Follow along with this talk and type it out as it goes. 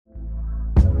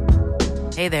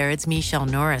Hey there, it's Michelle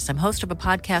Norris. I'm host of a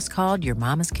podcast called Your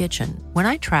Mama's Kitchen. When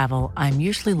I travel, I'm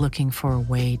usually looking for a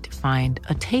way to find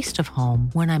a taste of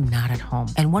home when I'm not at home.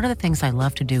 And one of the things I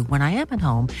love to do when I am at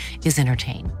home is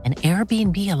entertain. And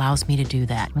Airbnb allows me to do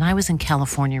that. When I was in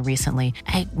California recently,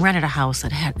 I rented a house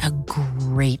that had a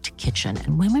great kitchen.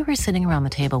 And when we were sitting around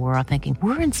the table, we were all thinking,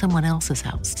 we're in someone else's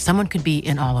house. Someone could be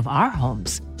in all of our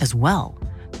homes as well.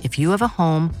 If you have a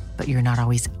home, but you're not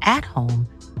always at home,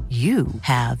 you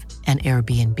have an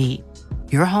Airbnb.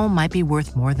 Your home might be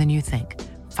worth more than you think.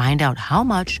 Find out how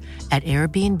much at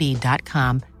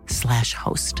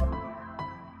airbnb.com/host.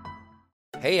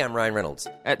 Hey, I'm Ryan Reynolds.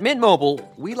 At Mint Mobile,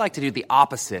 we like to do the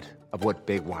opposite of what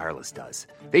Big Wireless does.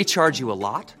 They charge you a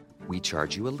lot, we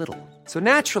charge you a little. So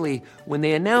naturally, when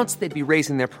they announced they'd be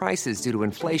raising their prices due to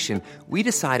inflation, we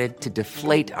decided to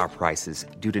deflate our prices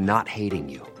due to not hating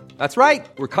you. That's right.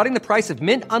 We're cutting the price of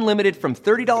Mint Unlimited from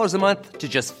 $30 a month to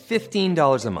just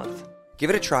 $15 a month.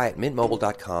 Give it a try at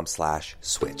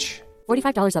mintmobile.com/switch.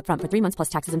 $45 up front for 3 months plus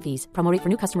taxes and fees. Promo rate for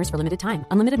new customers for limited time.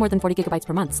 Unlimited more than 40 gigabytes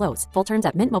per month. Slows full terms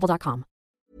at mintmobile.com.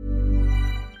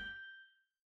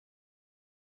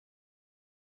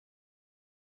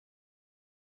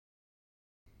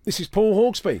 This is Paul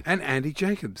Hawksby. And Andy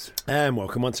Jacobs. And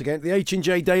welcome once again to the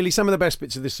H&J Daily. Some of the best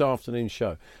bits of this afternoon's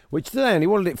show. Which today, Andy,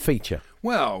 what did it feature?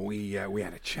 Well, we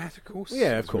had a chat, of course.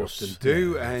 Yeah, of course. We often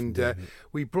do. And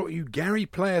we brought you Gary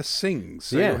Player Sings.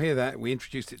 So you'll hear that. We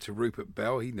introduced it to Rupert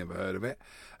Bell. He'd never heard of it.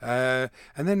 And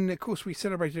then, of course, we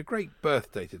celebrated a great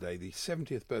birthday today, the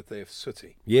 70th birthday of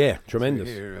Sooty. Yeah, tremendous.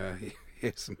 So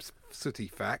here's some Sooty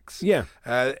facts. Yeah.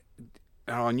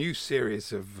 Our new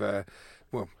series of...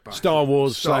 Star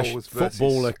Wars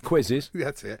footballer quizzes.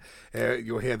 That's it.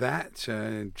 You'll hear that.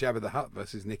 Jabba the Hutt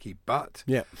versus Nicky Butt.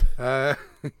 Yeah.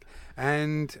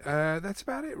 And that's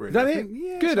about it, really. Is that it?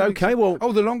 Yeah, good, okay. Well,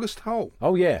 The Longest Hole.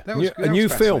 Oh, yeah. That was a new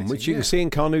film, fascinating, which you can see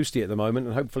in Carnoustie at the moment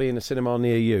and hopefully in a cinema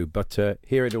near you. But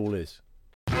here it all is.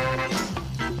 Good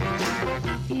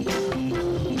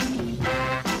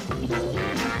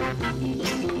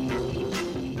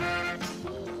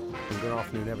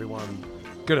afternoon, everyone.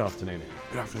 Good afternoon.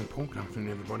 Good afternoon, Paul. Good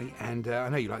afternoon, everybody. And I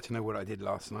know you like to know what I did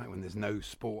last night when there's no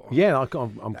sport on. Yeah,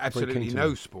 I'm absolutely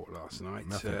no sport last night.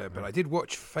 But I did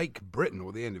watch Fake Britain,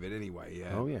 or the end of it anyway.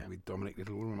 With Dominic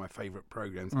Little, one of my favourite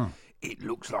programmes. It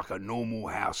looks like a normal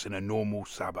house in a normal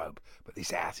suburb, but this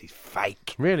house is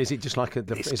fake. Really? Is it just like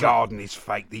this garden is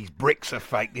fake? These bricks are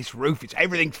fake. This roof,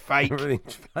 everything's fake.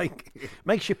 Everything's fake.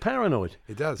 Makes you paranoid.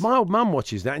 It does. My old mum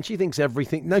watches that and she thinks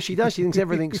everything. No, she does. She thinks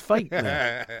everything's fake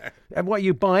now. And what,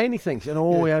 you buy anything? And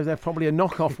they're probably a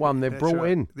knockoff one they've brought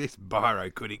in. This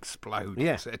biro could explode,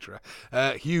 etc.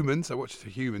 Humans. I watched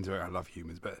Humans. I love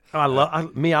Humans, but I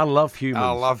love Humans.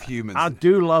 I love Humans. I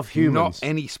do love Humans. Not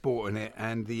any sport in it,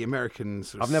 and the Americans.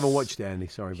 I've never watched it, Andy.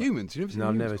 Sorry. Humans. You've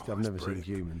never seen I've never seen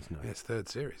Humans. No. Yes, third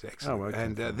series, excellent. Oh, okay.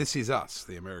 And This Is Us,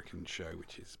 the American show,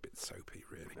 which is a bit soapy,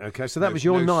 really. Okay, so that was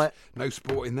your night. No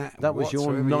sport in that. That was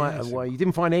your night away. You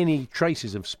didn't find any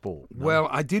traces of sport. No. Well,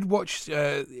 I did watch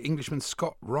Englishman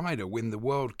Scott Ryder win the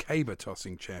World Caber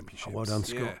Tossing Championships. Oh, well done,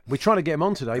 Scott. Yeah. We're trying to get him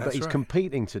on today, but he's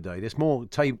competing today. There's more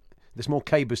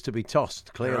cabers to be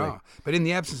tossed, clearly. There are. But in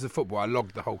the absence of football, I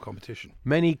logged the whole competition.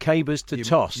 Many cabers to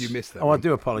toss. You missed that. Oh, I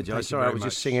do apologise. Sorry, I was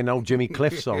just singing an old Jimmy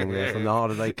Cliff song there from The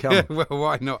Harder They Come. Well,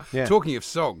 why not? Yeah. Talking of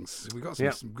songs, we've got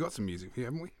some music here,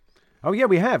 haven't we? Oh, yeah,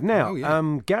 we have now.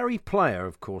 Gary Player,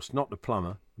 of course, not the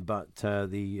plumber, but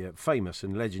the famous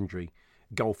and legendary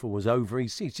golfer was over.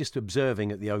 He's just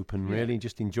observing at the Open, really,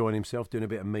 just enjoying himself, doing a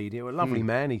bit of media. A lovely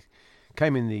man. He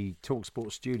came in the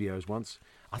TalkSport studios once.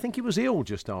 I think he was ill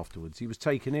just afterwards. He was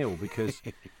taken ill because...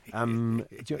 you want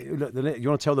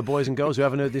to tell the boys and girls who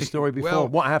haven't heard this story before? Well,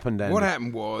 what happened, Andy? What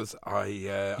happened was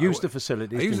I... used the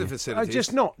facilities, I used the facilities.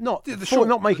 Just not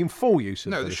making full use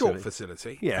of the facility. No, the short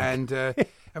facility. Yeah. And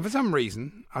for some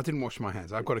reason, I didn't wash my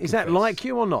hands. I've got to confess. Is that like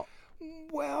you or not?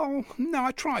 Well, no,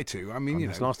 I try to. I mean,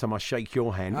 last time I shake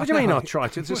your hand. What do you mean I try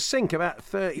to? It's a sink about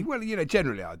 30. Well,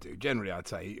 generally I do. Generally, I'd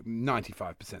say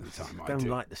 95% of the time I do. I don't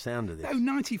like the sound of this. No,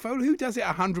 95. Who does it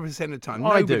 100% of the time?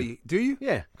 I Nobody. Do you?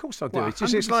 Yeah, of course I do. Well,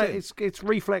 it's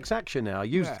reflex action now.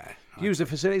 Use the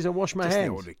facilities and wash my hands.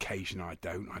 On occasion I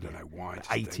don't. I don't know why.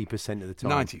 80% of the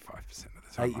time. 95% of the time.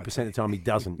 80% of the time he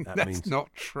doesn't. That That's means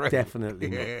not true.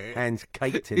 Definitely not. Hands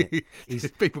caked in it. There's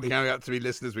people coming up to me,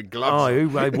 listeners with gloves. Oh,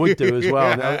 who I would do as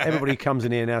well. Now, everybody comes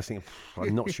in here now thinking,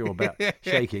 I'm not sure about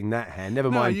shaking that hand.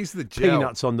 Never mind use the gel.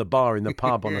 Peanuts on the bar in the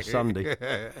pub on a Sunday.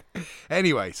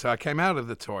 Anyway, so I came out of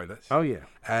the toilet. Oh, yeah.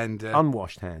 And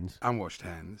unwashed hands.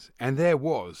 And there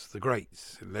was the great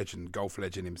golf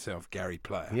legend himself, Gary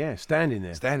Player. Yeah, standing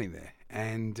there.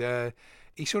 And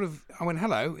he sort of, I went,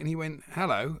 hello, and he went,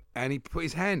 hello, and he put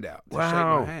his hand out to shake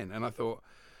my hand. And I thought,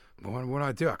 well, what do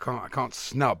I do? I can't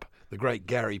snub the great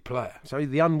Gary Player. So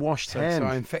the unwashed hand. So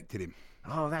I infected him.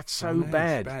 Oh, that's so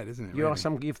bad. It's bad, isn't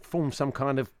it? You've formed some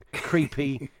kind of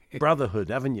creepy brotherhood,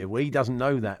 haven't you? Well, he doesn't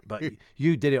know that, but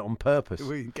you did it on purpose.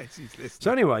 Well, in case he's listening.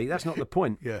 So anyway, that's not the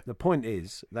point. Yeah. The point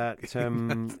is that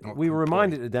we were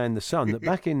reminded today in The Sun that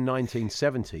back in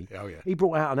 1970, he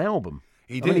brought out an album.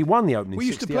 He did. He won the opening. We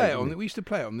used to play it on. We used to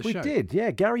play it on the show. We did,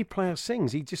 yeah. Gary Player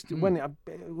sings. He just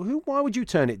why would you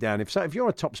turn it down? If you're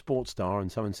a top sports star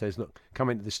and someone says, "Look, come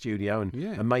into the studio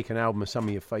and make an album of some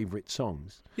of your favourite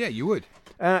songs," yeah, you would.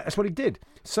 That's what he did.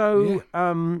 So,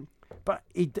 but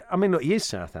he is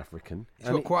South African. He's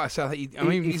got quite a South.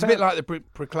 He's a bit like the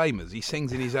Proclaimers. He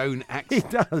sings in his own accent. He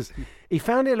does. He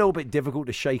found it a little bit difficult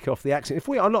to shake off the accent.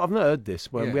 I've not heard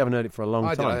this. Well, we haven't heard it for a long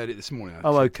time. I heard it this morning.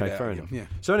 Okay, fair enough. Yeah.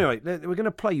 So anyway, we're going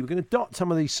to play. We're going to dot some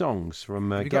of these songs from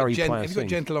Gary Player. Have you got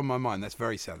 "Gentle on My Mind"? That's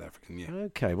very South African. Yeah.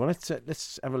 Okay. Well, let's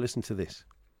have a listen to this.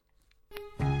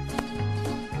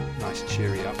 Nice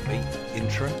cheery upbeat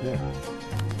intro. Yeah.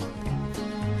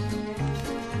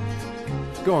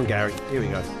 Go on, Gary. Here we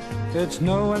go. It's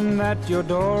knowing that your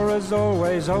door is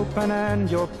always open and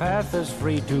your path is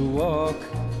free to walk.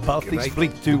 Path is free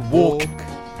to walk.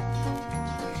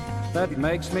 That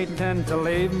makes me tend to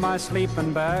leave my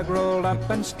sleeping bag rolled up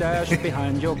and stashed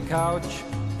behind your couch.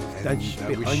 That's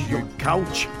behind your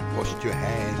couch. Washed your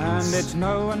hands. And it's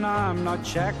knowing I'm not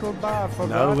shackled by forgotten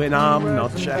knowing I'm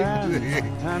not shackled.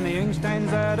 And the ink stains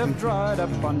that have dried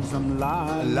up on some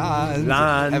land.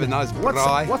 Land. Have a nice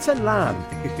braai. What's a land?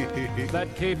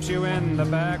 That keeps you in the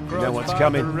back roads. You know what's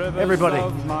coming. Everybody.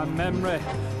 Of my memory.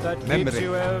 That keeps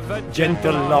you ever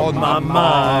gentle on my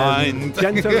mind.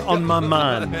 Gentle on my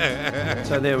mind.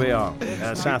 So there we are.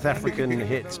 South African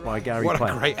hits by Gary Player.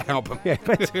 What a great album. Yeah,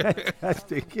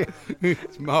 fantastic. Yeah.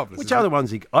 It's marvellous. Which other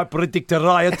ones? I predict a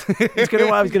riot. He's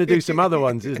going to do some other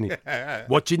ones, isn't he?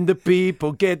 Watching the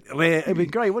people get rare. It'd be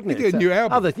great, wouldn't it? He did a new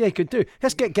album. He could do.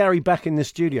 Let's get Gary back in the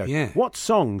studio. Yeah. What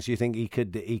songs do you think he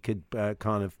could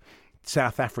kind of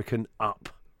South African up?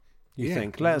 You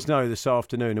think? Let us know this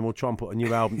afternoon and we'll try and put a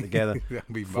new album together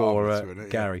for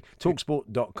Gary.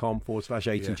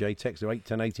 Talksport.com/H&J. Text to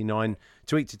 81089.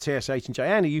 Tweet to TSH&J.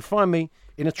 Andy, you find me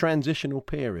in a transitional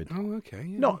period. Oh, okay.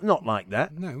 Yeah. Not like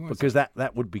that. No. Because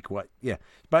that would be quite, yeah.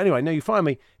 But anyway, no, you find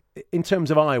me in terms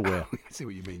of eyewear. I see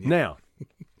what you mean. Yeah. Now,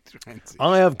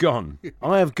 I have gone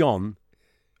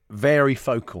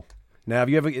varifocal. Now, have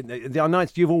you ever? The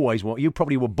nights you've always worn. You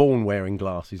probably were born wearing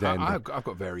glasses, Andy. I've got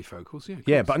varifocals, yeah.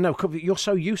 Yeah, but no, you're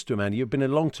so used to them, Andy. You've been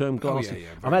in long-term glasses. Yeah,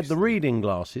 I've had the reading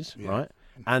glasses, right?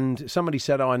 And somebody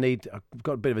said, I've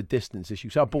got a bit of a distance issue,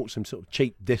 so I bought some sort of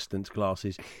cheap distance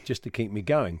glasses just to keep me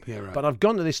going. Yeah, right. But I've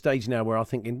gone to this stage now where I'm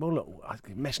thinking, well, look, I'm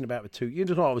messing about with two. You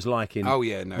know what I was like in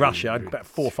Russia? I had about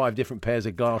 4 or 5 different pairs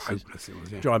of glasses.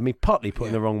 Drive me partly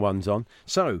putting the wrong ones on.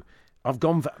 So I've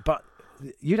gone, but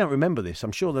you don't remember this.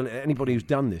 I'm sure that anybody who's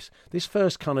done this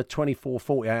first kind of 24,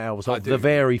 48 hours of the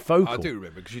varifocal. I do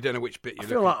remember, because you don't know which bit you're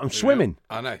looking at. I feel like I'm swimming.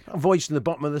 I know. I'm voyaging to the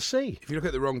bottom of the sea. If you look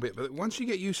at the wrong bit, but once you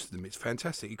get used to them, it's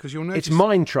fantastic, because you'll notice... It's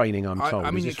mind training, I'm told. I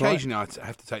mean, occasionally I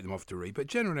have to take them off to read, but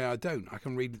generally I don't. I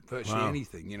can read virtually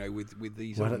anything, with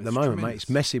these. Well, at the moment, mate, it's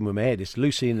messing with my head. It's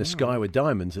Lucy in the Sky with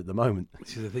Diamonds at the moment.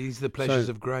 These are the pleasures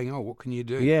of growing old. What can you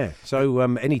do? Yeah. So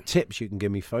any tips you can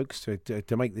give me, folks,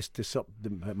 to make this stop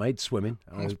made swimming?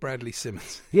 That's Bradley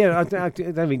Simmons. Yeah, I don't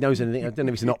think he knows anything. I don't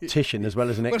know if he's an optician as well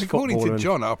as an ex-footballer. Well, according to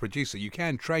John, our producer, you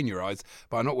can train your eyes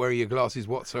by not wearing your glasses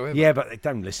whatsoever. Yeah, but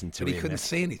don't listen to him. But he couldn't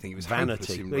see anything. It was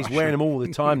vanity. He's wearing them all the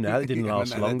time now. It didn't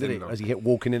last long, did it? As he kept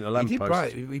walking into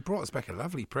lampposts. He brought us back a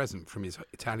lovely present from his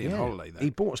Italian holiday there.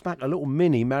 He brought us back a little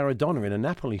mini Maradona in a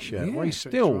Napoli shirt. Yeah, well, he's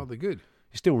still rather good.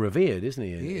 He's still revered, isn't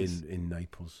he, he in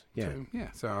Naples? Yeah.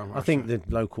 So I think the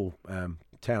local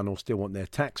town will still want their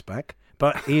tax back.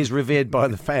 But he is revered by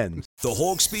the fans. The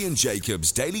Hawksby and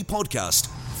Jacobs Daily Podcast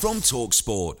from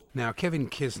TalkSport. Now, Kevin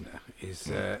Kisner is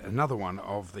another one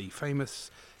of the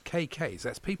famous KKs.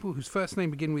 That's people whose first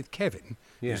name begin with Kevin,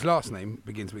 whose last name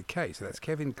begins with K. So that's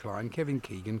Kevin Klein, Kevin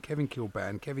Keegan, Kevin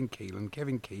Kilban, Kevin Keelan,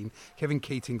 Kevin Keane, Kevin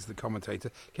Keating's the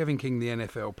commentator, Kevin King, the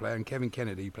NFL player, and Kevin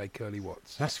Kennedy, who played Curly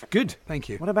Watts. That's good. Thank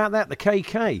you. What about that, the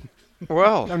KK?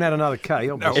 Well, don't add another K.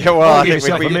 Obviously. No. Well, give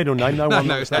yourself a middle name. No one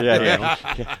knows that.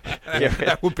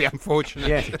 That would be unfortunate.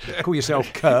 Yeah, call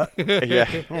yourself Kurt.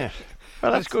 Yeah.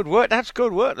 Well, that's good work. That's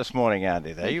good work this morning,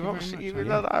 Andy. There,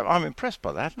 I'm impressed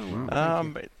by that.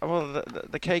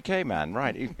 The KK man,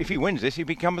 right? If he wins this, he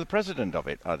becomes the president of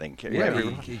it. I think. Yeah,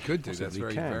 he could do. That's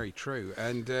very true.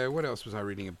 And what else was I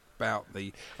reading about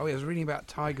the... Oh, I was reading about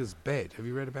Tiger's bed. Have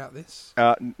you read about this?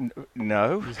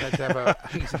 No. He's had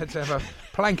to have a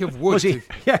plank of wood. Was he?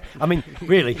 Yeah, I mean,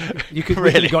 really, you could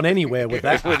really have gone anywhere with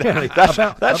that. Really. That's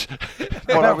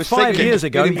what I was 5 thinking. years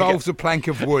ago. It involves a plank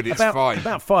of wood, it's fine.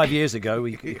 About 5 years ago,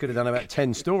 you could have done about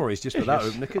 10 stories just for that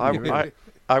opener, couldn't you? Really?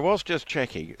 I was just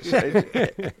checking.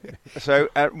 So,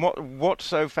 what's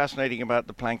so fascinating about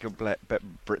the plank of bread?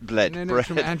 No, it's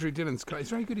from Andrew Dillon's. It's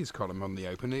very good, his column on the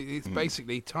Open. It's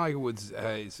basically Tiger Woods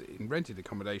is in rented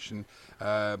accommodation,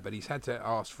 but he's had to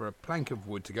ask for a plank of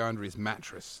wood to go under his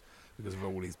mattress because of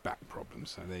all his back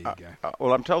problems. So there you go.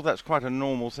 Well, I'm told that's quite a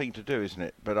normal thing to do, isn't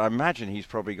it? But I imagine he's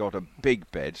probably got a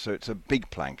big bed, so it's a big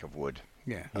plank of wood.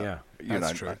 Yeah,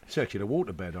 that's true. Circular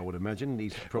waterbed, I would imagine.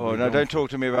 He's probably don't talk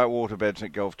to me about waterbeds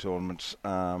at golf tournaments.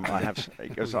 I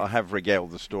have regaled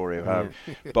the story of how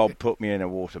Bob put me in a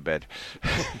waterbed.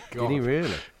 Did he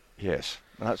really? Yes.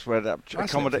 That's where that I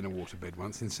slept in a waterbed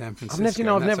once in San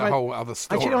Francisco. I've never. That's a whole other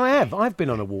story. Actually, I have. I've been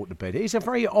on a waterbed. It's a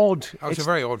very odd. It's a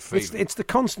very odd feeling. It's the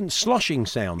constant sloshing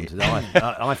sound that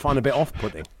I find a bit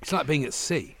off-putting. It's like being at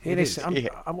sea. It is.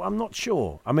 I'm not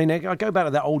sure. I mean, I go back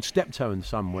to that old Steptoe and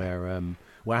Son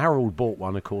where Harold bought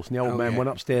one, of course, and the old man went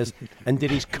upstairs and did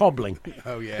his cobbling.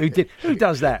 Oh, yeah. Who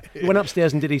does that? He went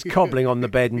upstairs and did his cobbling on the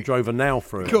bed and drove a nail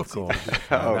through it, of course.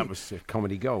 That was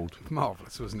comedy gold.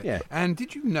 Marvellous, wasn't it? Yeah. And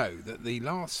did you know that the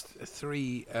last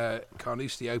 3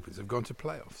 Carnoustie Opens have gone to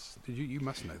playoffs? You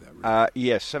must know that, really.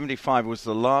 Yes, 75 was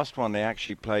the last one. They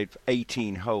actually played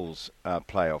 18 holes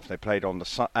playoff. They played on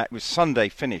it was Sunday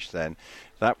finish then.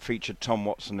 That featured Tom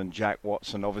Watson and Jack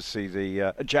Watson, obviously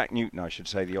the Jack Newton, I should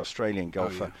say, the Australian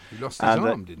golfer. Oh, yeah. He lost his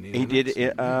arm, didn't he? He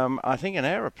did. I think an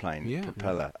aeroplane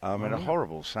propeller. A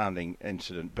horrible sounding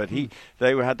incident. But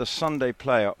they had the Sunday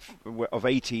playoff of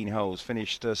 18 holes,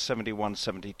 finished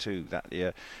 71-72 that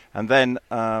year, and then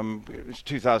it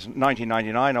was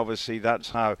 1999. Obviously, that's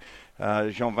how.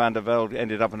 Jean van der Velde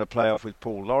ended up in a playoff with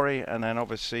Paul Lawrie, and then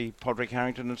obviously Podrick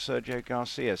Harrington and Sergio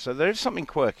Garcia. So there is something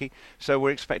quirky. So we're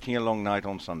expecting a long night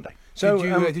on Sunday. So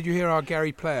did you hear our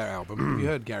Gary Player album? Have you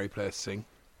heard Gary Player sing?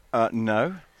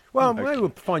 No. Well, we'll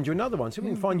find you another one. So we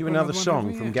can find you another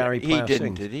song from Gary Player. He didn't,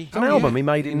 Sing. did he? It's an album he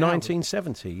made in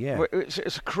 1970. Yeah. Well, it's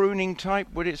a crooning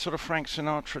type. Would it sort of Frank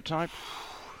Sinatra type?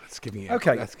 That's giving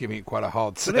it quite a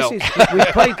hard sell. We've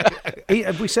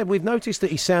noticed that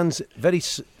he sounds very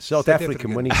South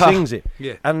African when he sings it.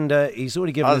 Yeah. And he's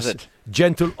already given us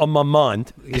Gentle on My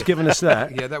Mind. He's given us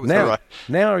that. Yeah, that was right.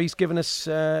 Now he's given us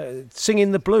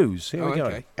Singing the Blues. Here we go.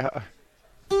 Okay.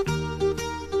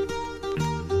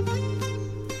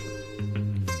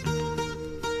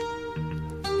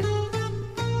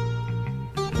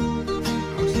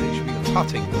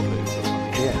 Putting the blues.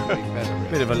 Yeah.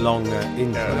 Bit of a long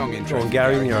intro. Long intro. Go on,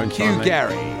 Gary, in your own time. Cue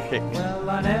Gary. Well,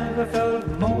 I never felt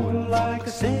more like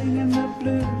singing the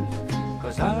blues,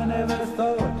 'cause I never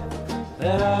thought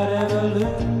that I'd ever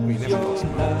lose your love.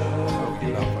 Oh,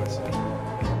 you love us.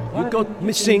 You got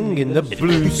me singing the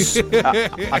blues.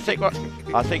 I think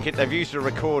they've used a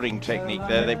recording technique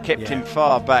there. They've kept him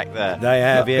far back there. They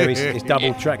have, yeah. He's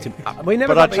double tracked him.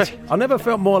 I never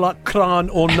felt more like Kran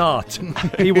or Nat.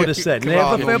 He would have said,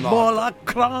 never felt more like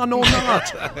Kran or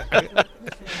Nat.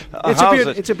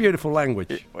 It's a beautiful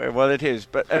language. Well, it is,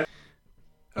 but.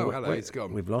 Hello, it's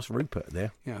gone. We've lost Rupert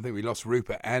there. Yeah, I think we lost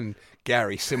Rupert and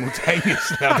Gary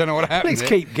simultaneously. I don't know what happened. Let's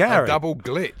keep Gary. A double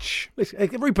glitch.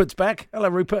 Rupert's back. Hello,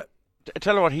 Rupert.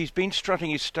 Tell you what, he's been strutting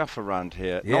his stuff around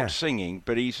here, not singing,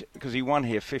 but because he won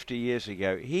here 50 years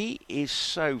ago. He is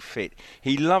so fit.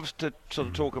 He loves to sort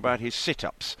of talk about his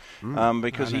sit-ups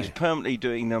because he's permanently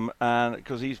doing them, and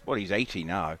because he's 80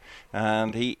 now,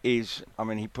 and he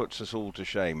puts us all to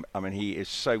shame. I mean, he is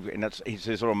so, and that's his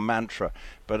sort of mantra.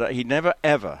 But he never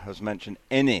ever has mentioned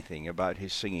anything about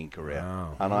his singing career,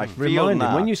 and I feel remind now,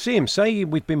 him when you see him. Say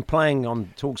we've been playing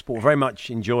on TalkSport. Very much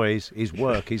enjoys his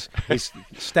work. His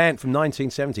stand from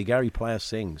 1970. Gary Player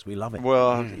sings. We love it.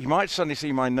 Well, you might suddenly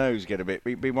see my nose get a bit.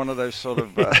 Be one of those sort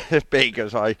of big,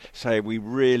 as I say. We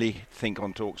really think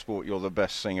on TalkSport you're the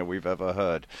best singer we've ever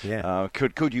heard. Yeah.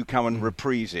 Could you come and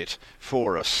reprise it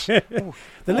for us?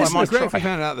 The listeners, great if we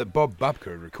found out that Bob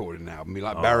Bubka had recorded an album, be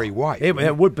like Barry White.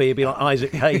 It would be. It'd be like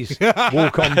Isaac Hayes,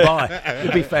 Walk On By.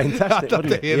 It'd be fantastic,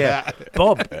 wouldn't it? Yeah. That.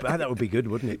 Bob, that would be good,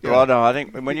 wouldn't it? Well, no, I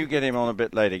think when you get him on a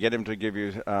bit later, get him to give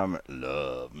you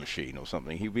Love Machine or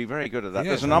something. He'd be very good at that.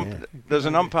 Yes, there's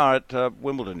an umpire at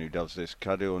Wimbledon who does this,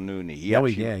 Kadir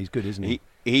Nooni. He's good, isn't he?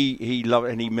 He loves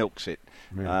it and he milks it.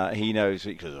 Really? He knows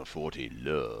it because of 40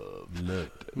 love. No,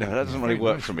 that doesn't really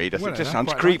work for me. It just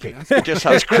sounds quite creepy. like it. It just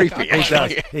sounds creepy.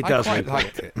 It does. I quite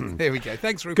liked it. There we go.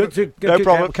 Thanks, Rupert. No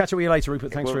problem. We'll catch up with you later,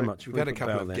 Rupert. Thanks very much. We've had a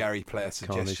couple of Gary player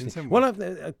suggestions. Well,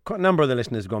 quite a number of the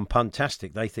listeners have gone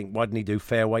puntastic. They think, why didn't he do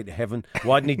Fairway to Heaven?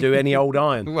 Why didn't he do Any Old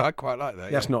Iron? Well, I quite like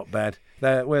that. That's not bad.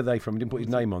 Where are they from? He didn't put his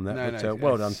name on that. No.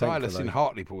 Well done. Silas in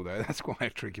Hartlepool, though. That's quite a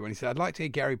tricky one. He said, I'd like to hear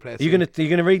Gary play. Are you going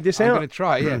to read this out? I'm going to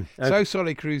try, yeah. So,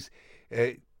 Solly Cruz,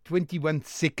 21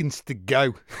 seconds to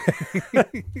go.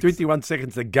 21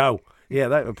 seconds to go. Yeah,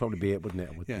 that would probably be it, wouldn't it?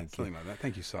 Something like that.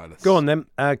 Thank you, Silas. Go on, then.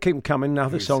 Keep them coming.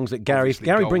 Other songs that Gary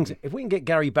brings. If we can get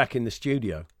Gary back in the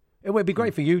studio, it would be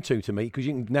great for you two to meet, because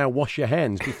you can now wash your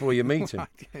hands before you meet him.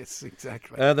 Yes,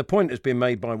 exactly. The point has been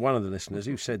made by one of the listeners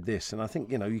who said this, and I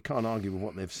think, you can't argue with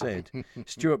what they've said.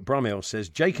 Stuart Brummel says,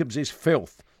 Jacobs is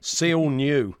filth. Seal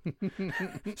knew.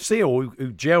 Seal,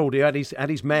 who gelled, he had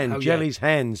his man gel his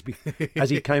hands as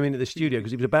he came into the studio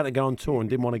because he was about to go on tour and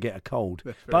didn't want to get a cold.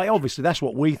 But obviously, that's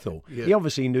what we thought. Yeah. He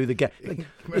obviously knew the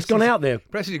it's gone out there.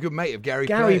 Presley's a good mate of Gary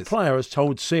Player has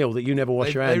told Seal that you never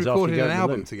wash your hands after you go to the loo. They recorded an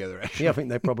album together, actually. Yeah, I think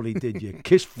they probably did, yeah.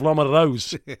 Kiss from a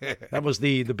Rose. That was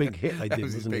the big hit they did,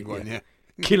 wasn't it? Big one, yeah.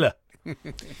 Killer.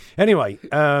 Anyway,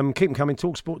 keep them coming.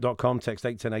 Talksport.com, text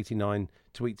 81089,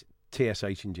 tweet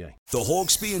TSH&J. The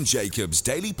Hawksby and Jacobs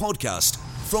Daily Podcast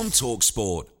from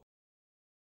TalkSport.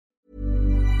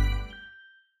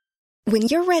 When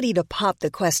you're ready to pop the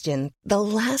question, the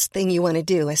last thing you want to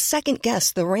do is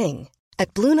second-guess the ring.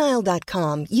 At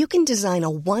BlueNile.com, you can design a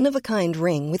one-of-a-kind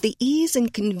ring with the ease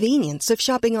and convenience of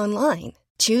shopping online.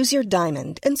 Choose your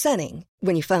diamond and setting.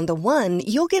 When you find the one,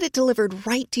 you'll get it delivered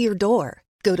right to your door.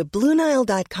 Go to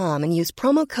BlueNile.com and use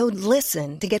promo code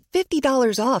LISTEN to get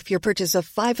 $50 off your purchase of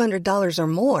 $500 or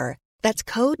more. That's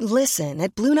code LISTEN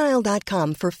at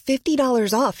BlueNile.com for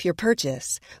 $50 off your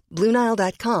purchase.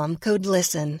 BlueNile.com, code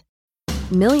LISTEN.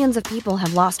 Millions of people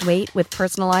have lost weight with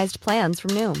personalized plans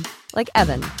from Noom. Like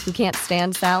Evan, who can't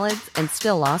stand salads and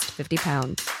still lost 50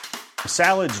 pounds.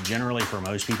 Salads generally for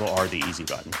most people are the easy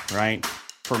button, right?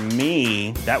 For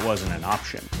me, that wasn't an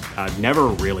option. I never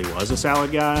really was a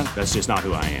salad guy. That's just not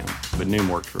who I am. But Noom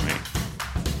worked for me.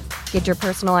 Get your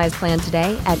personalized plan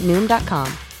today at Noom.com.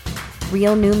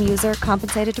 Real Noom user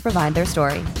compensated to provide their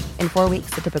story. In 4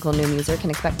 weeks, the typical Noom user can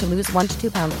expect to lose 1 to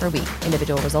 2 pounds per week.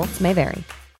 Individual results may vary.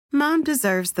 Mom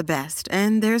deserves the best,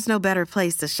 and there's no better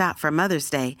place to shop for Mother's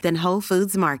Day than Whole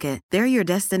Foods Market. They're your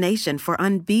destination for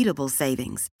unbeatable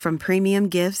savings, from premium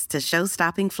gifts to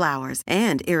show-stopping flowers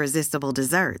and irresistible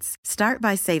desserts. Start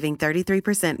by saving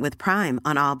 33% with Prime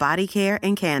on all body care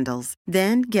and candles.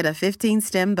 Then get a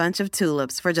 15-stem bunch of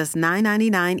tulips for just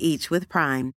 $9.99 each with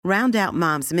Prime. Round out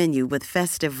Mom's menu with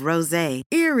festive rosé,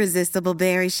 irresistible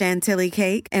berry chantilly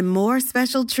cake, and more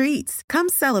special treats. Come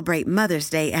celebrate Mother's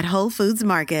Day at Whole Foods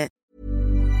Market.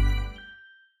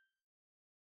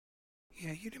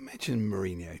 Yeah, you'd imagine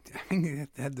Mourinho, having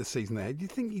had the season they had, do you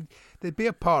think there'd be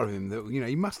a part of him that,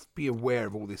 he must be aware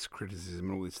of all this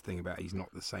criticism and all this thing about he's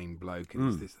not the same bloke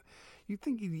and this. You'd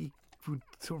think he would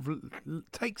sort of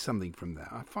take something from that.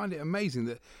 I find it amazing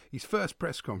that his first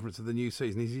press conference of the new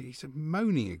season, he's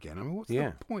moaning again. I mean, what's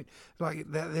the point? Like,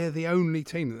 they're the only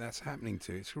team that's happening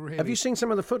to. It's really... Have you seen some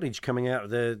of the footage coming out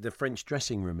of the French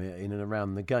dressing room in and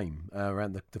around the game,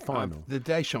 around the final? The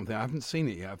Deschamps thing, I haven't seen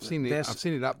it yet. I've seen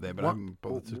it up there, but I haven't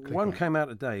bothered to click on it. Came out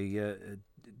today.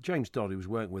 James Dodd, who was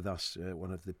working with us,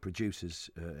 one of the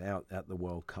producers out at the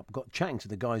World Cup, got chatting to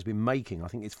the guy who's been making, I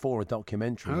think it's for a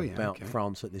documentary about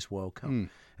France at this World Cup.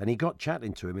 And he got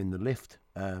chatting to him in the lift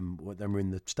when they were in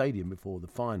the stadium before the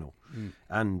final.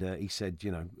 And he said,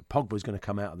 Pogba's going to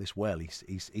come out of this well.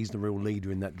 He's the real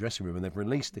leader in that dressing room. And they've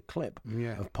released a clip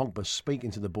of Pogba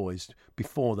speaking to the boys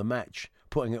before the match,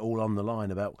 putting it all on the line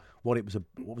about what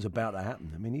was about to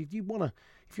happen. I mean, you want to...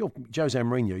 If you're Jose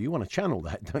Mourinho, you want to channel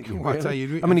that, don't you?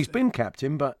 Really? I mean, he's been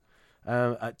captain, but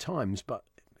at times, but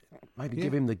maybe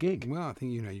give him the gig. Well, I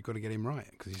think you've got to get him right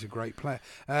because he's a great player.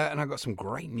 And I've got some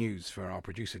great news for our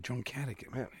producer, John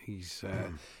Cadogan. He's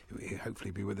he'll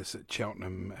hopefully be with us at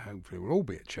Cheltenham. Hopefully, we'll all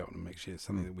be at Cheltenham next year. It's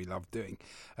something that we love doing.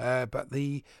 But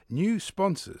the new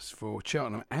sponsors for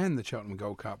Cheltenham and the Cheltenham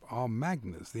Gold Cup are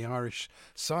Magners, the Irish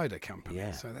cider company.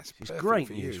 Yeah, so that's great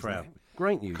news for you.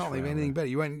 Great news. Can't leave anything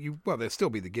better. Well, there'll still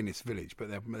be the Guinness Village, but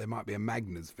there might be a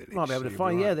Magners Village. Might be able to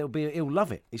find. Right. Yeah, he'll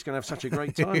love it. He's going to have such a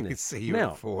great time there. See you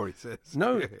at 4, he says.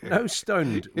 No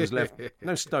stone was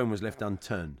left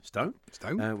unturned. Stone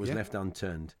was left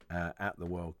unturned at the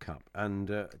World Cup,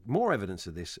 and more evidence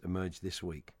of this emerged this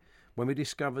week when we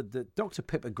discovered that Dr.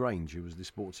 Pippa Grange, who was the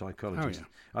sports psychologist,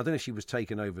 I don't know if she was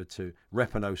taken over to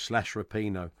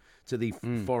Repino/Rapino to the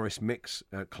Forest Mix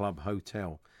Club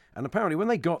Hotel. And apparently when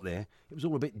they got there, it was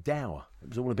all a bit dour. It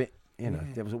was all a bit,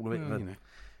 there was all a bit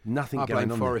nothing I going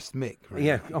blame on. Forrest Mick. Really.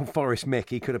 Yeah, on Forrest Mick,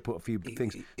 he could have put a few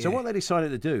things. So what they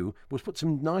decided to do was put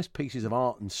some nice pieces of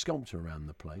art and sculpture around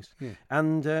the place,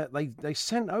 and they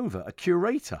sent over a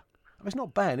curator. It's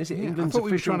not bad, is it? Yeah, England's I thought we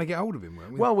were official... trying to get hold of him,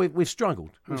 weren't we? Well, we've struggled.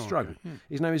 We've Oh, struggled. okay, yeah.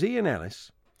 His name is Ian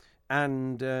Ellis,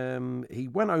 and he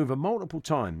went over multiple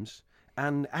times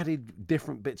and added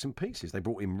different bits and pieces. They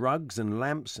brought in rugs and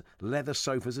lamps, leather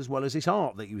sofas, as well as this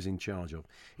art that he was in charge of.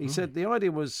 He said the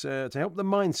idea was to help the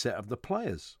mindset of the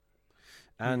players.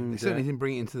 And they certainly didn't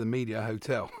bring it into the media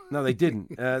hotel. No, they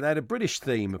didn't. They had a British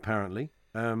theme, apparently,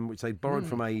 which they borrowed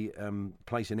from a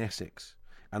place in Essex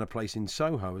and a place in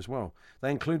Soho as well. They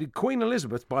included Queen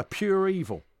Elizabeth by Pure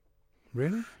Evil.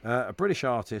 Really? A British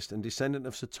artist and descendant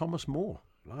of Sir Thomas More.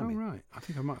 Blimey. Oh, right. I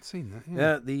think I might have seen that.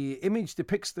 Yeah. The image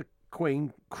depicts the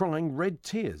Queen crying red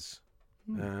tears.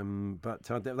 But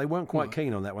they weren't quite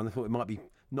keen on that one. They thought it might be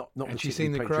not Had she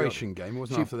seen the Croatian game? It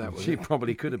wasn't after that, was She it?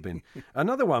 probably could have been.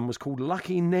 Another one was called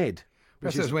Lucky Ned.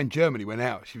 That was when Germany went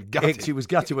out. She was gutted. She was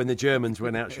gutted when the Germans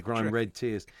went out. She crying red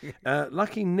tears.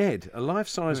 Lucky Ned, a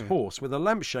life-size horse with a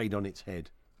lampshade on its head.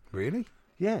 Really?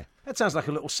 Yeah. That sounds like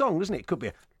a little song, doesn't it? It could be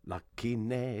a Lucky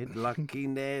Ned,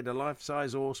 a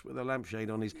life-size horse with a lampshade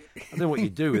on his... I don't know what you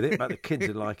do with it, but the kids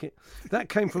would like it. That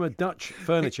came from a Dutch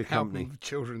furniture company. Album of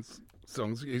children's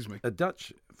songs, excuse me. A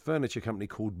Dutch furniture company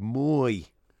called Mooi.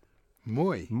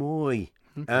 Mooi? Mooi.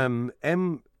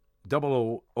 M-O-O-I,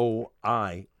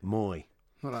 Mooi.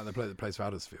 Not like the player that plays for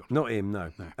Huddersfield. Not him,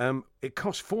 no. It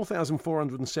cost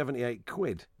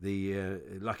 £4,478, the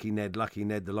Lucky Ned,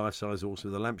 the life-size horse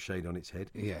with a lampshade on its head.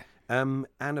 Yeah. And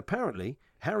apparently,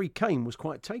 Harry Kane was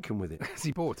quite taken with it. Has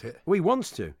he bought it? Well, he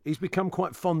wants to. He's become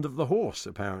quite fond of the horse,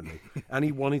 apparently, and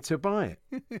he wanted to buy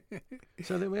it.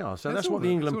 So there we are. So that's what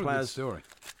the England players were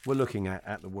looking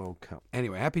at the World Cup.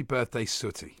 Anyway, happy birthday,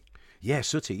 Sooty. Yeah,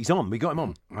 Sooty. He's on. We got him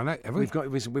on. I know. Have we?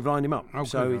 We've lined him up. Oh,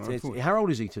 so good. how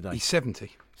old is he today? He's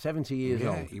 70. 70 years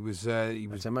old. He was.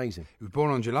 That's amazing. He was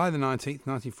born on July the 19th,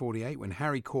 1948, when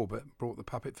Harry Corbett brought the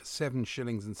puppet for 7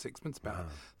 shillings and sixpence. About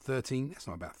 13. That's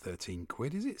not about 13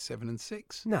 quid, is it? 7 and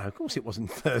 6. No, of course it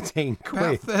wasn't 13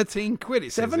 quid. About 13 quid.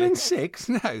 It 7 and 6.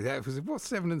 No, that was what's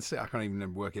 7 and 6. I can't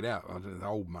even work it out. I don't know, the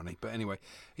old money, but anyway,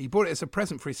 he bought it as a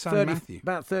present for his son Matthew.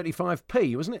 About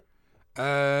 35p, wasn't it?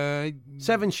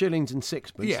 7 shillings and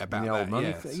sixpence. Yeah, about in the old that,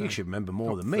 money. yeah. You should remember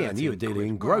more than me, 13 and you were dealing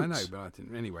in quid. groats. Well, I know, but I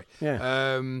didn't. Anyway,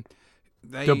 yeah.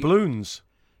 Doubloons.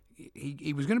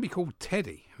 He was going to be called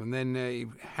Teddy, and then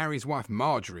Harry's wife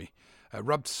Marjorie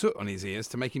rubbed soot on his ears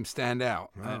to make him stand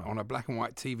out on a black and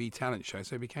white TV talent show,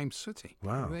 so he became Sooty.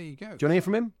 Wow. So there you go. Do you want to hear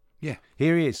from him? Yeah.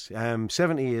 Here he is,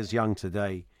 70 years young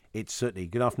today. It's Sooty.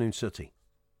 Good afternoon, Sooty.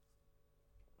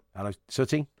 Hello,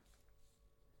 Sooty.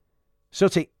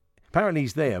 Sooty. Apparently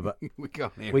he's there, but we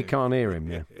can't hear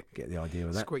him. Yeah, get the idea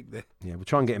of that. Squeak there. Yeah, we'll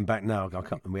try and get him back now.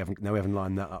 We haven't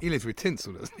lined that up. He lives with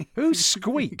Tinsel, doesn't he? Who's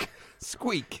Squeak?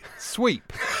 Squeak.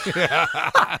 Sweep.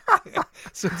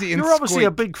 Sooty and You're obviously Squeak.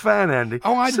 a big fan, Andy.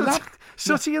 Oh, I love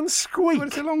Sooty and Squeak. Well,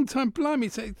 it's a long time. Blimey,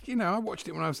 I watched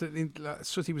it when I was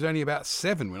Sooty was only about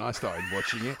 7 when I started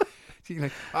watching it.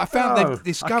 I found they've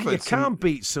discovered. You can't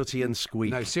beat Sooty and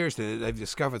Squeak. No, seriously, they've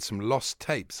discovered some lost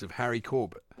tapes of Harry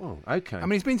Corbett. Oh, okay. I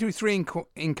mean, he's been through 3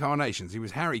 incarnations. He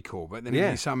was Harry Corbett, then he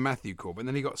was his son Matthew Corbett, and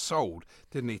then he got sold,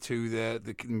 didn't he, to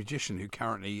the magician who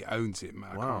currently owns him. I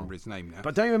can't remember his name now.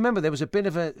 But don't you remember there was a bit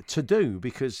of a to-do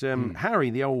because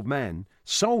Harry, the old man,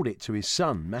 sold it to his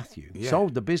son Matthew. Yeah.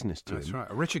 Sold the business to him. That's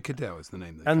right. Richard Cadell is the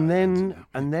name. And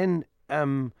then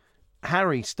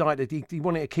Harry started. He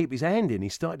wanted to keep his hand in. He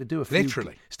started to do a few.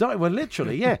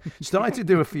 Literally, yeah. Started to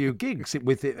do a few gigs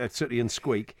with it, Sooty and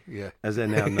Squeak, as they're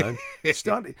now known.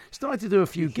 started to do a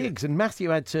few gigs, and Matthew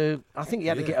had to. I think he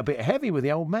had to get a bit heavy with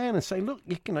the old man and say, "Look,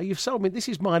 you've sold me. This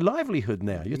is my livelihood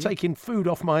now. You're taking food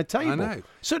off my table." I know.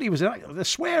 Sooty was the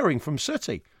swearing from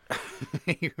Sooty.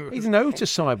 He didn't know who to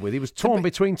side with. He was torn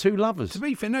between 2 lovers. To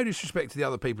be fair, no disrespect to the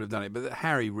other people who've done it, but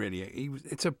Harry really,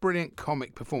 it's a brilliant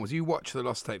comic performance. You watch the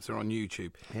Lost Tapes, they're on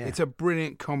YouTube. Yeah. It's a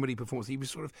brilliant comedy performance. He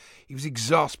was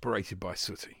exasperated by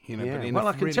Sooty. But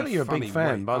I can tell you're a big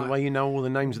fan by the way you know all the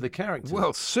names of the characters.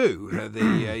 Well, Sue,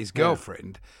 his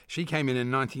girlfriend, she came in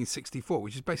 1964,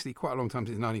 which is basically quite a long time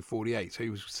since 1948. So he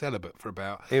was celibate for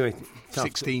about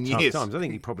 16 years. Times. I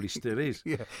think he probably still is.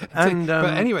 Yeah. And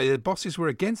but anyway, the bosses were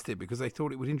against it because they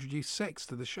thought it would introduce sex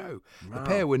to the show. Wow. The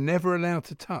pair were never allowed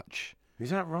to touch.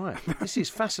 Is that right? This is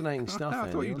fascinating stuff.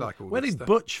 I thought you'd like all Where this did stuff.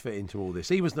 Butch fit into all this?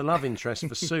 He was the love interest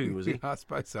for Sue, was he? I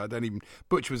suppose so.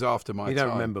 Butch was after my time. You don't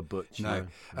remember Butch? No.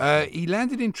 He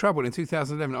landed in trouble in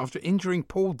 2011 after injuring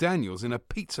Paul Daniels in a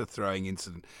pizza throwing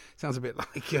incident. Sounds a bit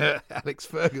like Alex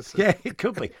Ferguson. Yeah, it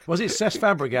could be. Was it Cesc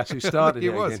Fabregas who started it?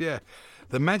 It was, again? yeah.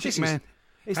 The Magic Man.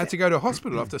 had to go to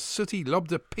hospital after Sooty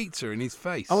lobbed a pizza in his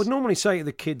face. I would normally say to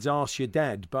the kids, ask your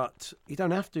dad, but you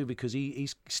don't have to because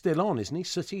he's still on, isn't he?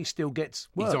 Sooty still gets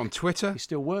work. He's on Twitter. He's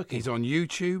still working. He's on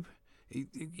YouTube.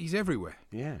 He's everywhere.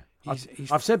 Yeah.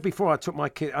 I've said before, I took my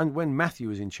kid, and when Matthew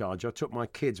was in charge, I took my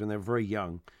kids when they were very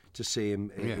young to see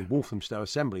him in Walthamstow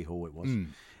Assembly Hall, it was.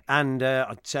 And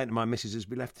I'd say to my missus, as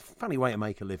we left, funny way to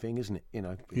make a living, isn't it? You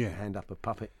know, hand up a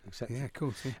puppet, etc. Yeah, of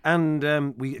course. Yeah.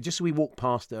 And we walked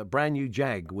past a brand new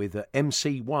Jag with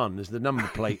MC1 as the number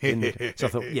plate in it. So I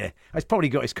thought, it's probably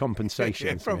got his compensation.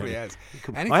 It probably has.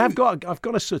 I've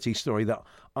got a Sooty story that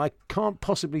I can't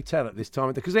possibly tell at this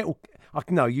time because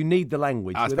you need the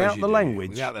language. Without the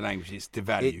language, it's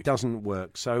devalued. It doesn't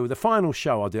work. So the final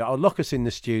show I'll lock us in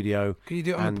the studio. Can you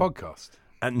do it on a podcast?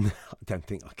 And I don't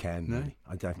think I can. No? Really.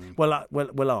 I don't. Well,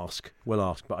 we'll ask,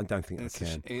 but I don't think I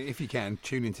can. If you can,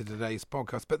 tune into today's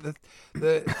podcast. But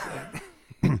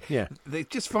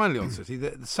just finally on Sooty,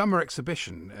 the summer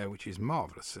exhibition, which is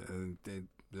marvellous,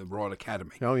 the Royal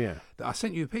Academy. Oh yeah, I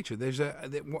sent you a picture. There's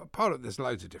there's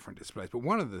loads of different displays, but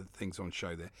one of the things on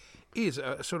show there is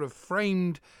a sort of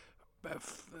framed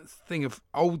thing of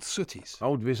old Sooties.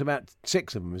 There's about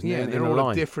 6 of them, isn't there? Yeah, they're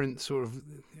all different sort of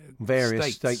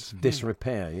various states of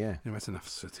disrepair. Yeah, that's enough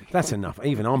Sooty. That's enough.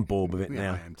 Even I'm bored with it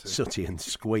now. I am too. Sooty and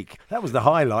Squeak. That was the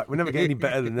highlight. We'll never get any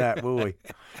better than that, will we?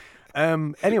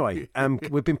 Anyway,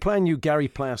 we've been playing you Gary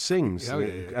Player Sings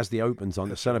as the opens on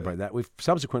to celebrate that. We've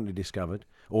subsequently discovered,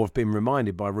 or have been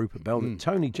reminded by Rupert Bell, that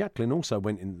Tony Jacklin also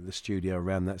went into the studio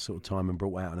around that sort of time and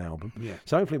brought out an album. Yeah.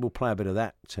 So hopefully we'll play a bit of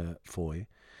that for you.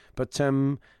 But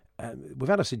we've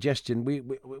had a suggestion.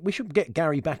 We should get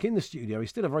Gary back in the studio. He's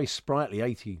still a very sprightly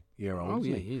 80-year-old. Oh,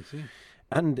 yeah, he is, yeah.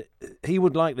 And he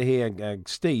would like to hear,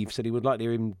 Steve said he would like to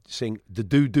hear him sing the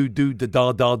do the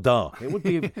da. It would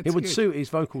be, it would suit his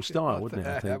vocal style, wouldn't it?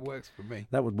 I think that works for me.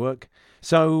 That would work.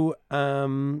 So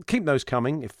keep those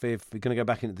coming if we're going to go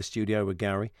back into the studio with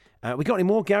Gary. We got any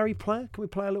more Gary Player? Can we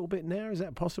play a little bit now? Is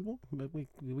that possible?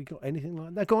 We got anything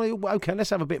like that? Okay, let's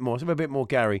have a bit more. Let's have a bit more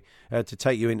Gary to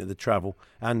take you into the travel,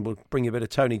 and we'll bring you a bit of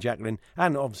Tony Jacklin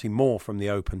and obviously more from the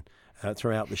Open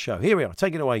throughout the show. Here we are.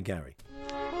 Take it away, Gary.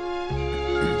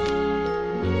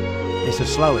 It's a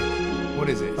slowing. What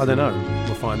is it? I don't know.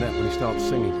 We'll find out when he starts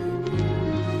singing.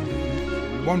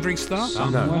 Wandering Star?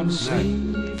 Someone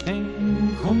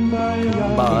sleeping, kumbaya.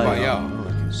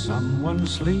 Kumbaya. Someone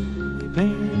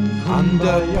sleeping,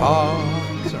 under par.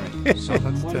 Sorry. So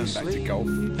let's turn back to golf.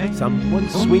 Someone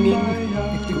swinging.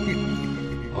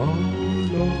 Oh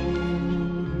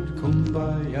Lord,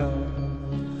 kumbaya.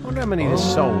 I wonder how many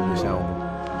has sold this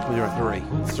album. You're at 3.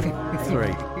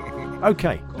 3.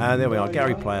 Okay, there we are.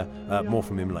 Gary Player. More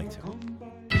from him later.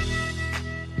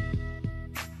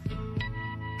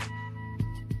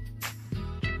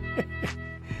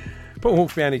 Paul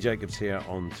Hawksby, Andy Jacobs here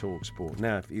on Talk Sport.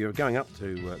 Now, if you're going up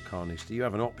to Carnoustie, you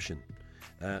have an option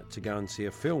to go and see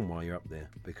a film while you're up there,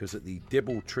 because at the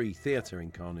Dibble Tree Theatre in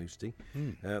Carnoustie,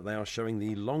 they are showing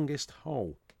The Longest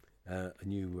Hole, a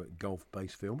new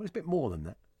golf-based film, but it's a bit more than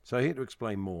that. So here to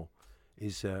explain more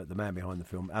is the man behind the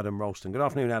film, Adam Ralston. Good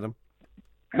afternoon, Adam.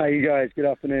 Hi, you guys. Good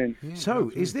afternoon. So,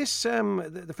 is this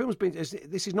the film's been?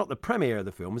 This is not the premiere of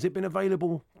the film. Has it been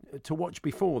available to watch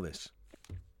before this?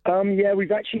 Yeah, we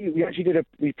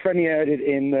premiered it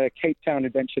in the Cape Town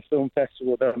Adventure Film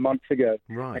Festival about a month ago.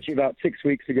 Right. Actually, about 6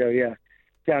 weeks ago. Yeah,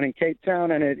 down in Cape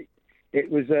Town, and it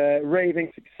was a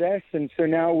raving success. And so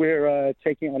now we're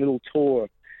taking it on a little tour.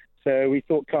 So we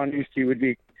thought Carnoustie would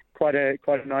be quite a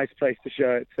nice place to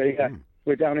show it. So yeah,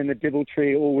 we're down in the Dibble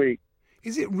Tree all week.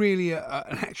 Is it really an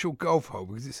actual golf hole?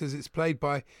 Because it says it's played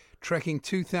by trekking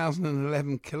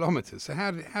 2,011 kilometres. So how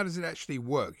does it actually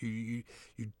work? You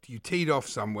teed off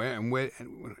somewhere, and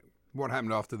what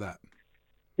happened after that?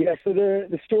 Yeah, so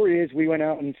the story is we went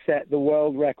out and set the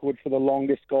world record for the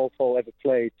longest golf hole ever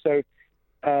played. So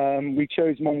we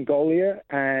chose Mongolia,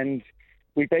 and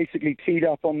we basically teed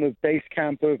up on the base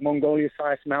camp of Mongolia's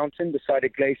highest mountain beside a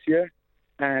glacier,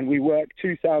 and we worked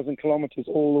 2,000 kilometres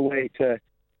all the way to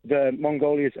the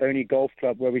Mongolia's only golf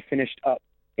club, where we finished up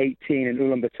 18 in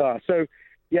Ulaanbaatar. So,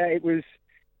 yeah,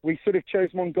 we sort of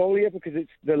chose Mongolia because it's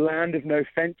the land of no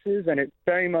fences, and it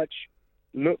very much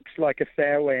looks like a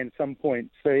fairway in some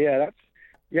points. So,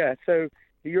 so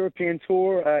the European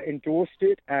Tour endorsed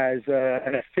it as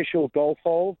an official golf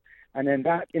hole, and then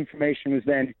that information was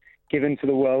then given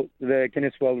to the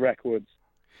Guinness World Records.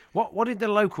 What did the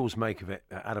locals make of it,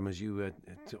 Adam, as you were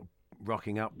sort of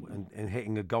rocking up and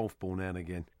hitting a golf ball now and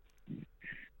again?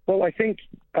 Well, I think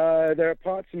there are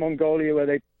parts of Mongolia where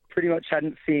they pretty much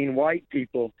hadn't seen white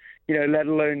people, let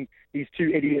alone these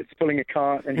two idiots pulling a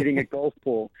cart and hitting a golf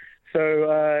ball.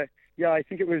 So, I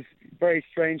think it was very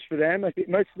strange for them. I think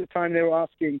most of the time they were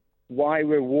asking why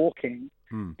we're walking.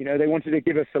 You know, they wanted to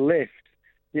give us a lift.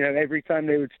 You know, every time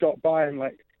they would stop by and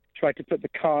like try to put the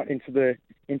cart into their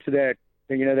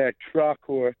their truck,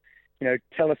 or you know,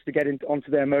 tell us to get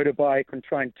onto their motorbike and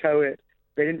try and tow it.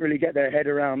 They didn't really get their head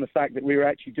around the fact that we were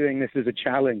actually doing this as a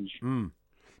challenge.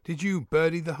 Did you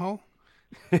birdie the hole?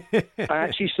 I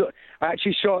actually shot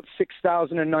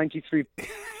 6,093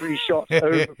 shots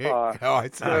over par.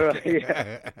 So,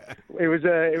 it was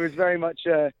very much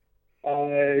we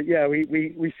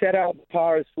set out the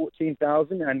par as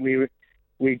 14,000, and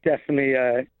we definitely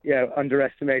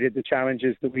underestimated the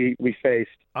challenges that we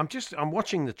faced. I'm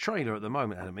watching the trailer at the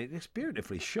moment, Adam. It's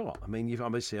beautifully shot. I mean, you've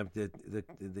obviously the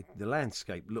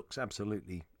landscape looks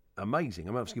absolutely amazing.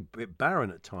 I'm obviously a bit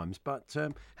barren at times, but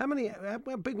how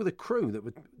big were the crew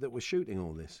that were shooting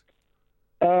all this?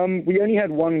 We only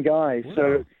had one guy. Wow.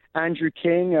 So Andrew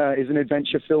King is an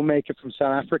adventure filmmaker from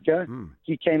South Africa.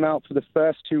 He came out for the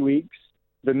first 2 weeks,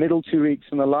 the middle 2 weeks,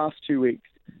 and the last 2 weeks.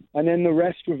 And then the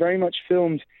rest were very much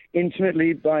filmed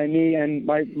intimately by me and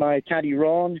my caddy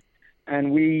Ron.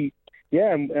 And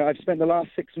I've spent the last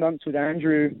 6 months with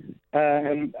Andrew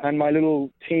and my little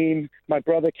team. My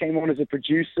brother came on as a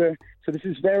producer. So this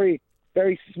is very,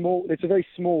 very small. It's a very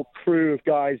small crew of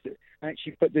guys that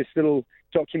actually put this little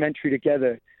documentary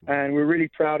together. And we're really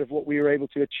proud of what we were able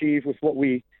to achieve with what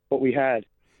we had.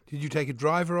 Did you take a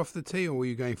driver off the tee, or were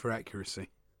you going for accuracy?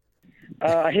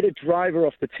 I hit a driver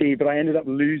off the tee, but I ended up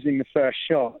losing the first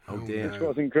shot, which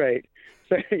wasn't great.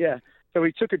 So, so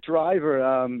we took a driver,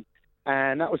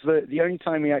 and that was the only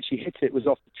time we actually hit it was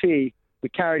off the tee. We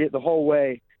carried it the whole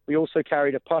way. We also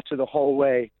carried a putter the whole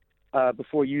way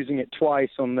before using it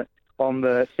twice on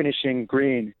the finishing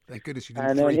green. Thank goodness you didn't.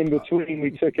 And then in between,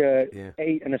 we took a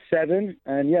 8 and a 7,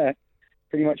 and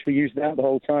pretty much we used that the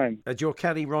whole time. Had your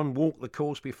caddy Ron walk the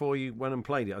course before you went and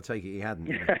played it? I take it he hadn't.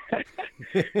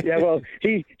 Well,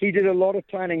 he did a lot of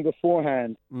planning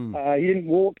beforehand. He didn't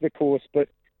walk the course, but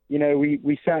you know,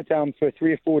 we sat down for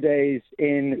 3 or 4 days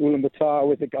in Ulaanbaatar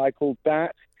with a guy called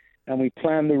Bat, and we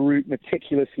planned the route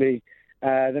meticulously.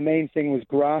 The main thing was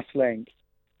grass length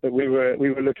that we were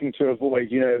looking to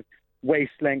avoid. You know,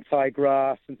 waist length high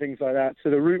grass and things like that. So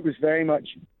the route was very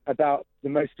much about the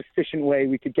most efficient way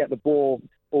we could get the ball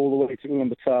all the way to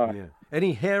Ulaanbaatar. Yeah.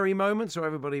 Any hairy moments, or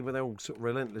everybody were they all sort of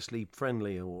relentlessly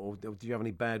friendly, or do you have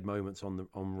any bad moments en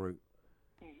route?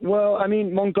 Well, I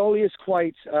mean, Mongolia is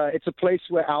quite. It's a place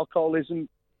where alcoholism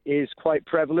is quite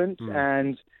prevalent,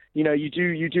 and you know,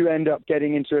 you do end up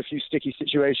getting into a few sticky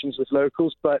situations with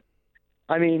locals. But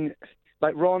I mean,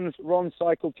 like Ron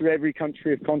cycled through every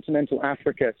country of continental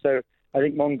Africa, so I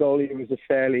think Mongolia was a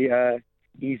fairly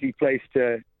easy place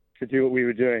to do what we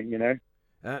were doing, you know.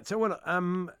 It's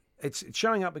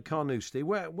showing up at Carnoustie.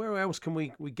 Where else can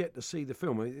we get to see the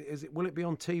film? Will it be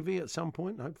on TV at some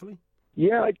point, hopefully?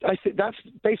 Yeah, I think that's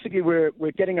basically we're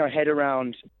getting our head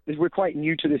around. We're quite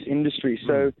new to this industry,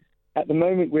 so at the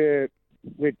moment we're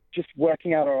just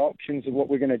working out our options of what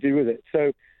we're going to do with it.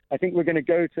 So I think we're going to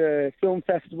go to film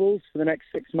festivals for the next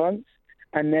 6 months,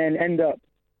 and then end up,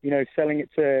 you know, selling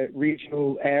it to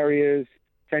regional areas.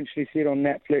 Potentially see it on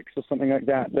Netflix or something like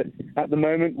that. But at the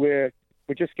moment we're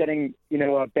just getting, you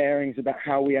know, our bearings about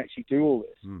how we actually do all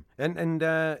this. And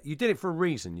you did it for a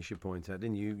reason, you should point out,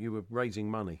 didn't you? You were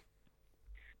raising money.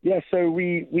 Yeah, so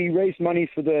we raised money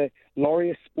for the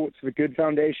Laureus Sports for Good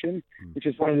Foundation, which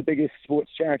is one of the biggest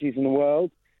sports charities in the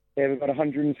world. They have about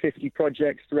 150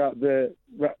 projects throughout the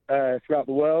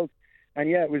world, and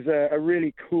it was a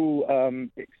really cool,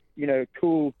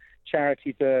 cool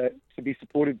charity to be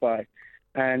supported by,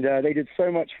 and they did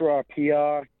so much for our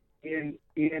PR. Ian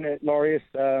at Laureus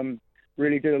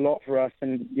really did a lot for us,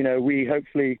 and you know, we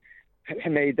hopefully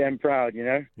made them proud, you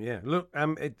know. Yeah, look,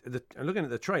 looking at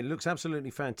the trailer, it looks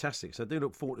absolutely fantastic. So I do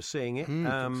look forward to seeing it.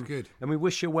 Looks good. And we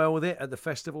wish you well with it at the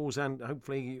festivals, and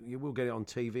hopefully you will get it on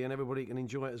TV and everybody can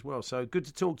enjoy it as well. So good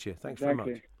to talk to you. Thanks very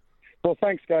much. Well,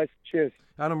 thanks, guys. Cheers.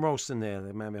 Adam Ralston there,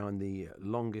 the man behind The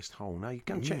Longest Hole. Now, you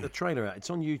can check the trailer out. It's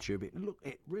on YouTube.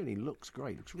 It really looks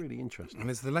great. It looks really interesting. And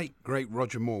as the late, great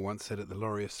Roger Moore once said at the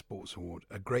Laureus Sports Award,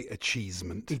 a great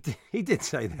achievement. He did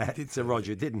say that to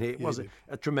Roger, didn't he? It was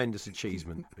a tremendous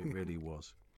achievement. It really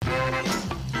was.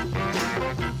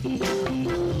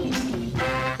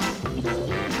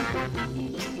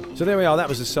 So there we are. That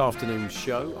was this afternoon's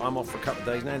show. I'm off for a couple of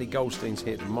days now. Andy Goldstein's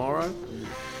here tomorrow.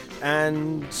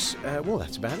 And,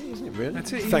 that's about it, isn't it, really?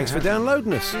 That's it. Thanks for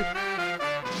downloading us.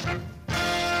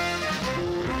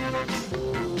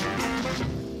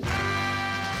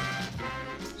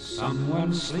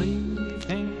 Someone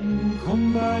sleeping,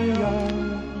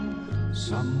 kumbaya.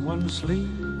 Someone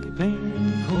sleeping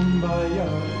kumbaya.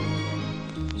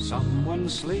 Someone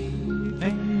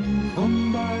sleeping,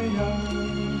 kumbaya.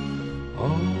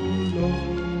 Oh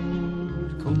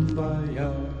Lord, kumbaya.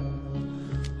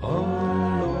 Oh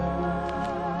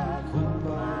Lord,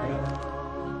 kumbaya.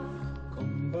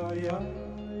 Kumbaya,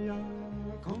 ya,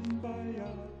 kumbaya.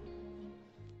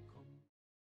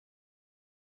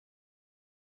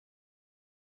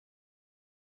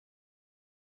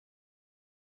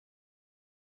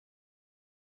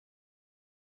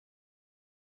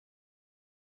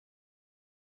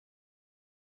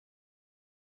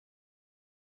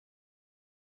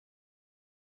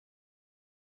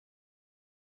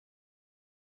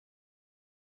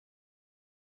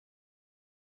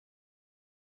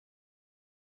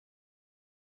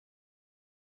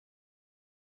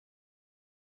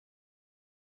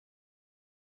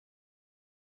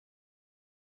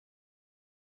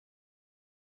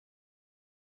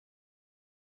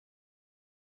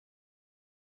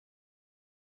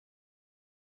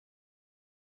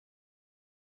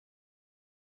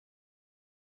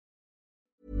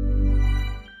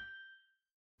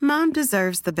 Mom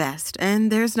deserves the best,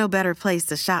 and there's no better place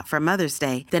to shop for Mother's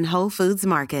Day than Whole Foods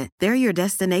Market. They're your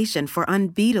destination for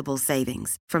unbeatable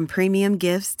savings, from premium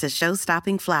gifts to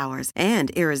show-stopping flowers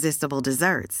and irresistible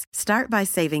desserts. Start by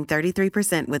saving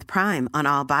 33% with Prime on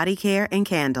all body care and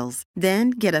candles.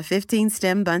 Then get a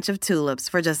 15-stem bunch of tulips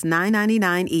for just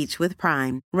 $9.99 each with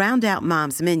Prime. Round out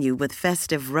Mom's menu with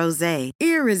festive rosé,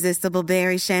 irresistible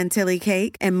berry chantilly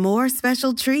cake, and more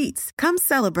special treats. Come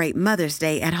celebrate Mother's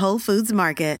Day at Whole Foods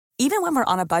Market. Even when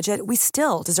we're on a budget, we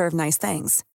still deserve nice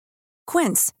things.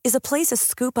 Quince is a place to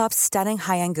scoop up stunning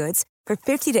high-end goods for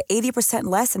 50 to 80%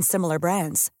 less than similar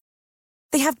brands.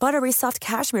 They have buttery soft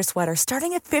cashmere sweaters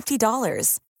starting at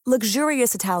 $50,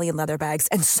 luxurious Italian leather bags,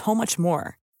 and so much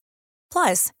more.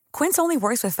 Plus, Quince only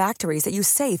works with factories that use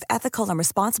safe, ethical, and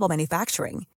responsible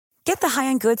manufacturing. Get the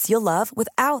high-end goods you'll love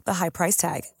without the high price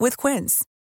tag with Quince.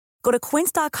 Go to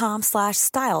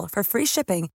quince.com/style for free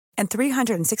shipping and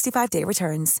 365-day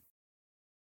returns.